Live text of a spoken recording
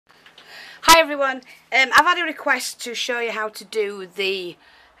Hi everyone, I've had a request to show you how to do the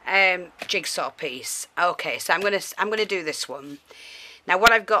jigsaw piece. Okay, so I'm gonna do this one. Now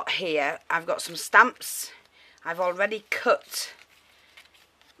what I've got here, I've got some stamps. I've already cut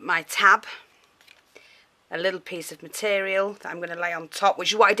my tab, a little piece of material that I'm going to lay on top,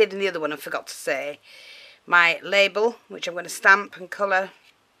 which is what I did in the other one, I forgot to say. My label, which I'm going to stamp and colour.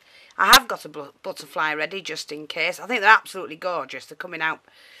 I have got a butterfly ready just in case. I think they're absolutely gorgeous. They're coming out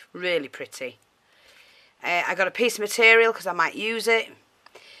really pretty. I got a piece of material because I might use it.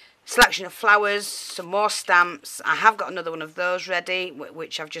 Selection of flowers, some more stamps. I have got another one of those ready,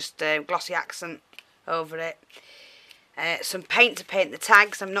 which I've just glossy accent over it. Some paint to paint the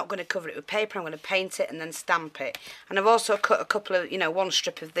tags. I'm not going to cover it with paper. I'm going to paint it and then stamp it. And I've also cut a couple of, one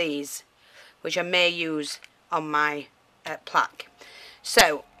strip of these, which I may use on my plaque.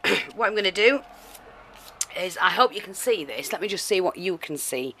 So, what I'm going to do is, I hope you can see this. Let me just see what you can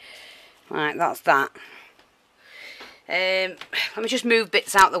see. Right, that's that. Let me just move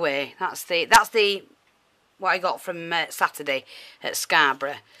bits out the way. That's the what I got from Saturday at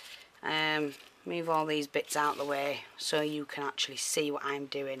Scarborough. Move all these bits out the way so you can actually see what I'm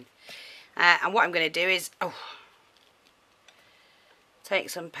doing. And what I'm going to do is take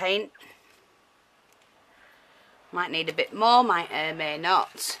some paint. Might need a bit more, may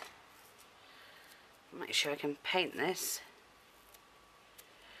not. Make sure I can paint this.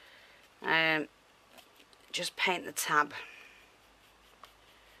 Just paint the tab.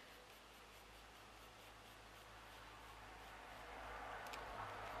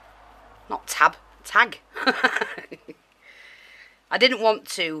 Not tab, tag. I didn't want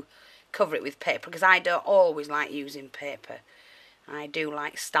to cover it with paper because I don't always like using paper. I do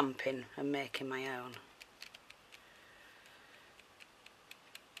like stamping and making my own.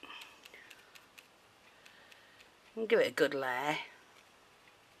 And give it a good layer.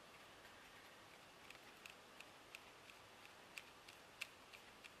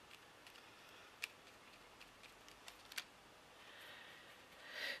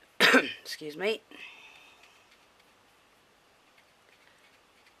 Excuse me.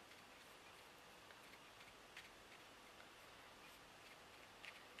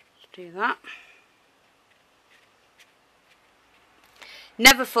 Let's do that.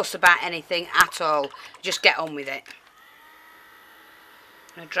 Never fuss about anything at all. Just get on with it.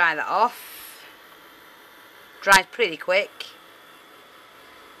 I'm going to dry that off. Dries pretty quick.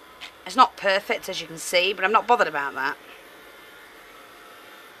 It's not perfect as you can see, but I'm not bothered about that.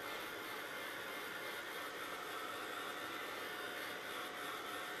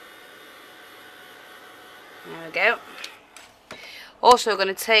 There we go. Also going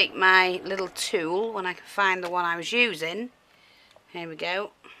to take my little tool when I can find the one I was using. Here we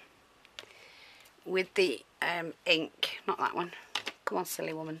go. With the ink. Not that one. Come on,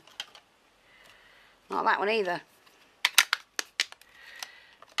 silly woman. Not that one either.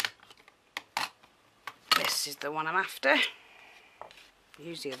 This is the one I'm after.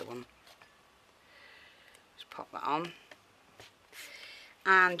 Use the other one. Just pop that on.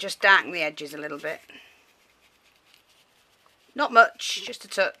 And just darken the edges a little bit. Not much, just a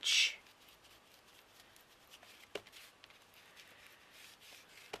touch.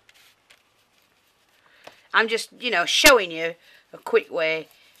 I'm just, showing you a quick way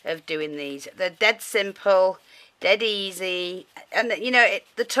of doing these. They're dead simple, dead easy, and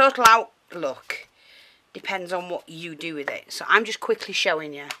the total outlook depends on what you do with it. So I'm just quickly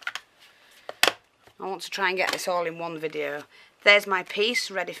showing you. I want to try and get this all in one video. There's my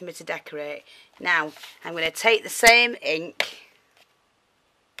piece ready for me to decorate. Now I'm going to take the same ink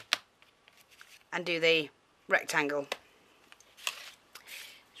and do the rectangle.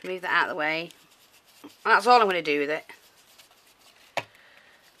 Just move that out of the way. And that's all I'm going to do with it.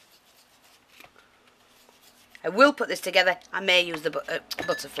 I will put this together. I may use the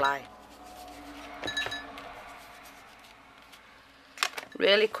butterfly.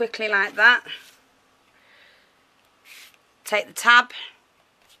 Really quickly like that. Take the tab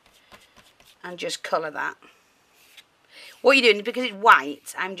and just colour that. What you're doing, because it's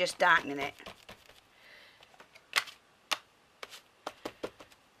white, I'm just darkening it.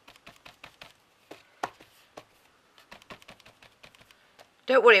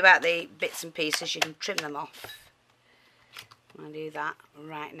 Don't worry about the bits and pieces, you can trim them off. I'm going to do that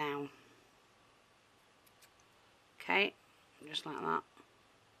right now. Okay, just like that.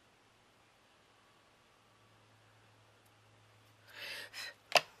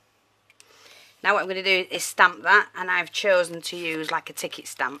 Now what I'm going to do is stamp that, and I've chosen to use like a ticket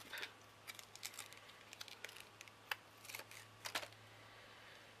stamp.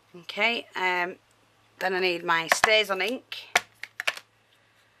 Okay, then I need my Stays on ink.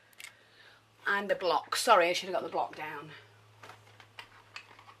 and a block. Sorry, I should have got the block down.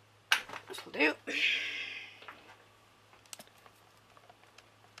 This will do.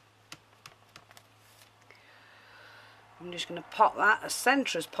 I'm just going to pop that as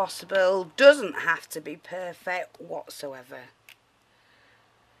centre as possible. Doesn't have to be perfect whatsoever.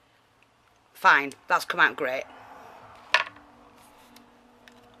 Fine, that's come out great.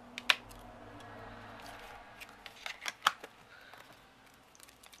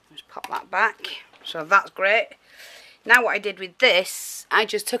 Just pop that back. So that's great. Now what I did with this, I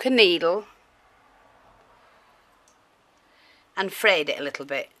just took a needle and frayed it a little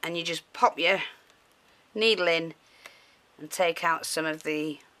bit. And you just pop your needle in and take out some of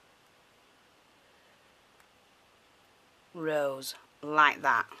the rows like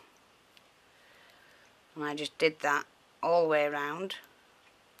that. And I just did that all the way around.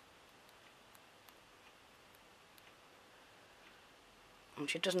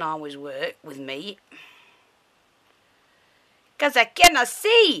 Which it doesn't always work with me, because I cannot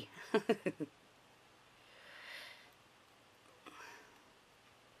see.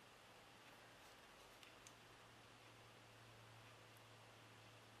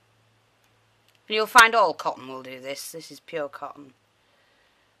 You'll find all cotton will do this. This is pure cotton.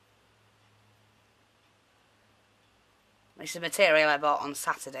 This is material I bought on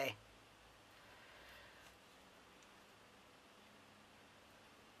Saturday.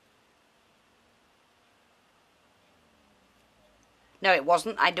 No, it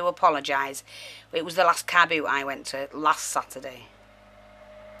wasn't. I do apologise. It was the last car boot I went to last Saturday.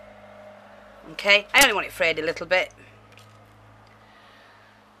 Okay, I only want it frayed a little bit.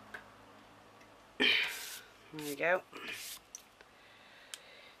 There we go.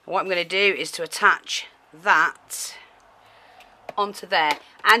 And what I'm going to do is to attach that onto there.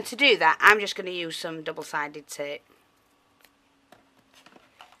 And to do that, I'm just going to use some double-sided tape.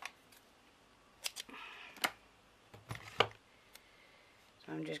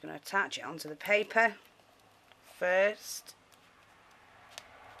 So I'm just going to attach it onto the paper first.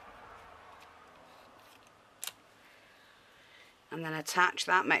 And then attach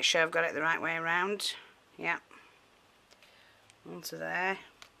that, make sure I've got it the right way around. Yeah. Onto there.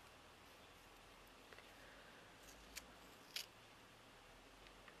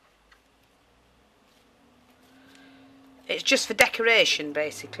 It's just for decoration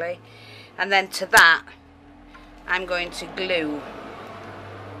basically. And then to that I'm going to glue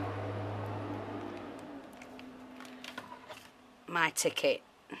my ticket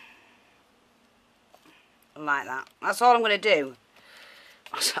like that. That's all I'm going to do.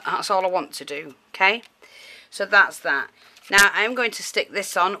 That's all I want to do. Okay, so that's that. Now I'm going to stick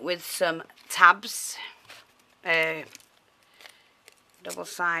this on with some tabs,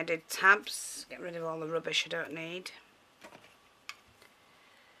 double-sided tabs. Get rid of all the rubbish I don't need.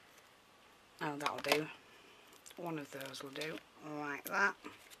 Oh, that'll do. One of those will do, like that.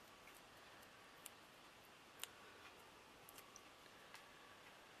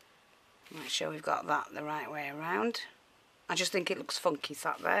 Make sure we've got that the right way around. I just think it looks funky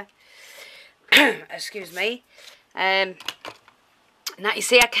sat there. Excuse me. Now you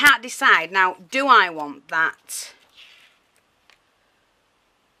see I can't decide. Now do I want that?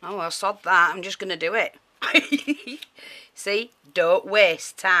 Oh well, sod that. I'm just going to do it. See? Don't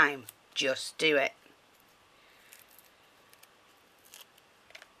waste time. Just do it.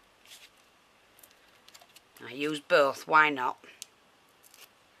 I use both. Why not?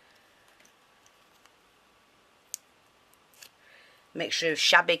 Mixture of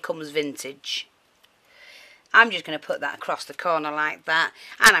shabby comes vintage. I'm just going to put that across the corner like that,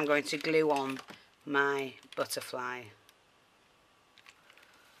 and I'm going to glue on my butterfly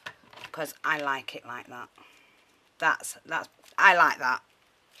because I like it like that. I like that.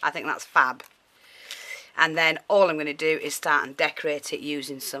 I think that's fab. And then all I'm going to do is start and decorate it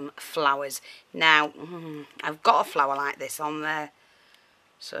using some flowers. Now I've got a flower like this on there.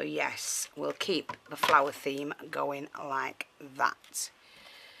 So yes, we'll keep the flower theme going like that.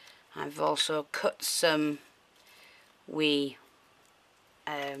 I've also cut some wee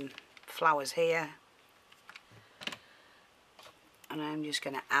flowers here. And I'm just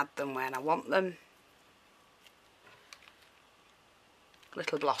going to add them where I want them.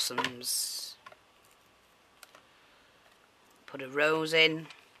 Little blossoms. Put a rose in.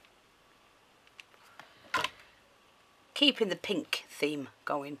 Keeping the pink theme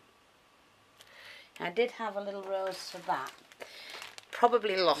going. I did have a little rose for that.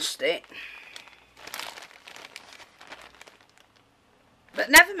 Probably lost it.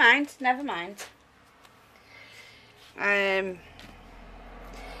 But never mind, never mind. I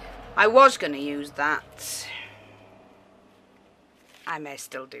was going to use that. I may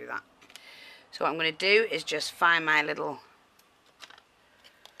still do that. So what I'm going to do is just find my little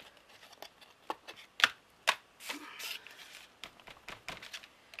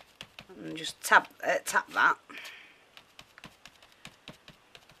and just tap that.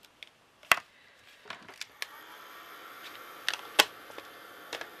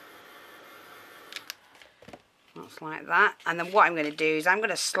 That's like that. And then what I'm going to do is I'm going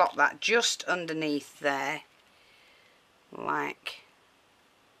to slot that just underneath there, like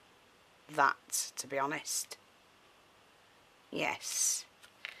that, to be honest. Yes.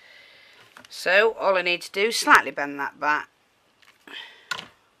 So all I need to do is slightly bend that back.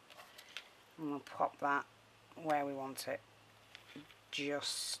 And we'll pop that where we want it.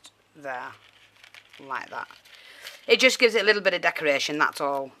 Just there. Like that. It just gives it a little bit of decoration, that's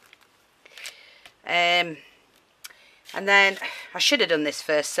all. And then I should have done this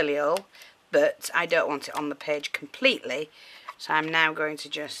first, silly hole, but I don't want it on the page completely. So I'm now going to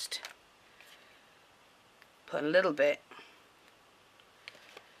just put a little bit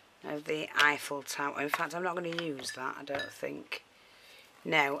of the Eiffel Tower. In fact, I'm not going to use that, I don't think.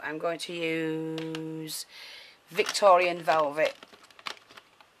 No, I'm going to use Victorian Velvet.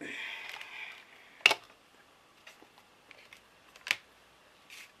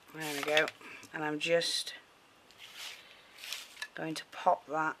 There we go. And I'm just going to pop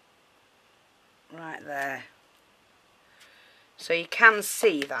that right there. So you can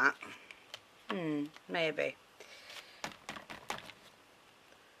see that. Maybe.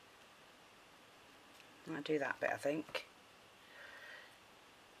 I'll do that bit, I think.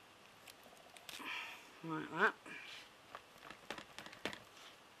 Like that.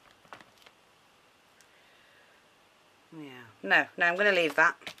 Yeah. No, I'm going to leave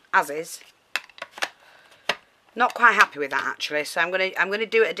that as is. Not quite happy with that actually, so I'm going to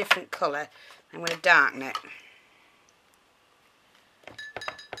do it a different colour. I'm going to darken it.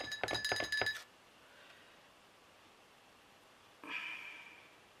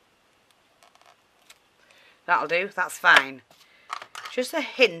 That'll do, that's fine. Just a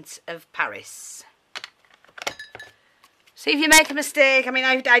hint of Paris. See if you make a mistake. I mean,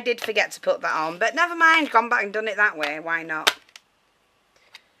 I did forget to put that on, but never mind, gone back and done it that way, why not?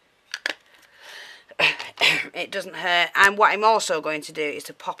 It doesn't hurt. And what I'm also going to do is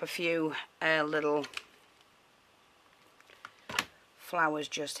to pop a few little flowers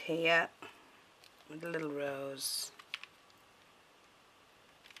just here with a little rose.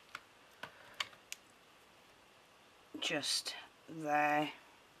 Just there.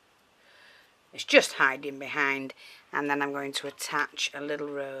 It's just hiding behind, and then I'm going to attach a little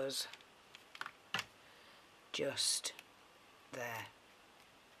rose just there.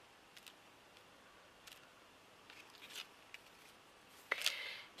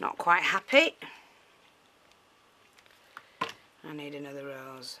 Not quite happy. I need another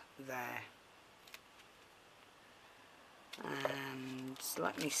rose there. And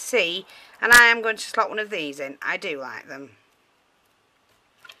let me see. And I am going to slot one of these in. I do like them.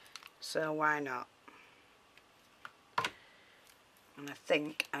 So why not? And I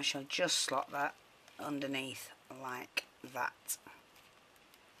think I shall just slot that underneath like that.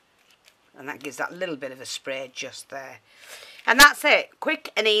 And that gives that little bit of a spray just there. And that's it.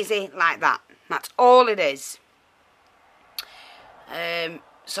 Quick and easy like that. That's all it is.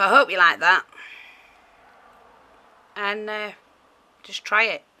 So I hope you like that. And just try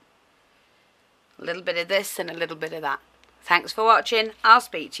it. A little bit of this and a little bit of that. Thanks for watching. I'll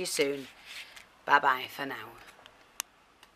speak to you soon. Bye bye for now.